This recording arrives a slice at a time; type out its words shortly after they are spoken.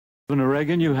Governor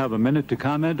Reagan, you have a minute to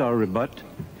comment or rebut.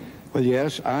 Well,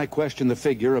 yes, I question the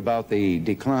figure about the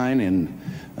decline in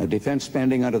defense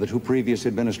spending under the two previous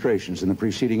administrations in the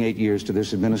preceding 8 years to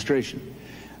this administration.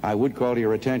 I would call to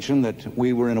your attention that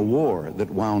we were in a war that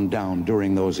wound down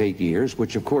during those 8 years,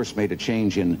 which of course made a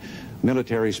change in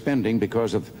military spending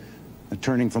because of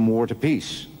turning from war to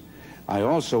peace. I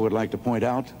also would like to point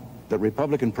out that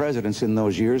Republican presidents in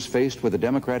those years, faced with a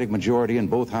Democratic majority in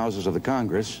both houses of the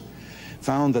Congress,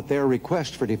 found that their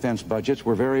requests for defense budgets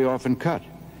were very often cut.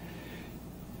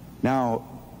 Now,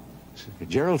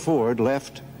 Gerald Ford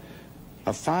left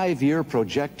a 5-year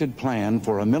projected plan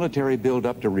for a military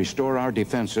buildup to restore our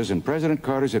defenses, and President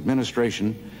Carter's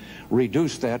administration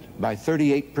reduced that by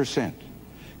 38%,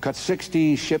 cut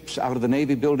 60 ships out of the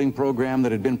Navy building program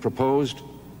that had been proposed,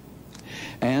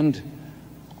 and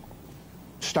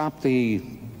stopped the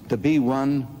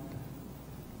B-1,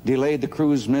 delayed the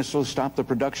cruise missile, stopped the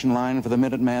production line for the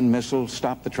Minuteman missile,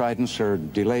 stopped the Tridents, or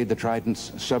delayed the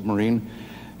Tridents submarine,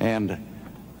 and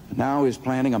now is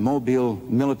planning a mobile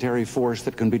military force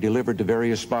that can be delivered to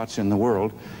various spots in the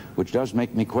world, which does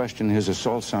make me question his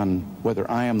assaults on whether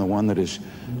I am the one that is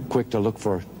quick to look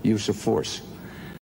for use of force.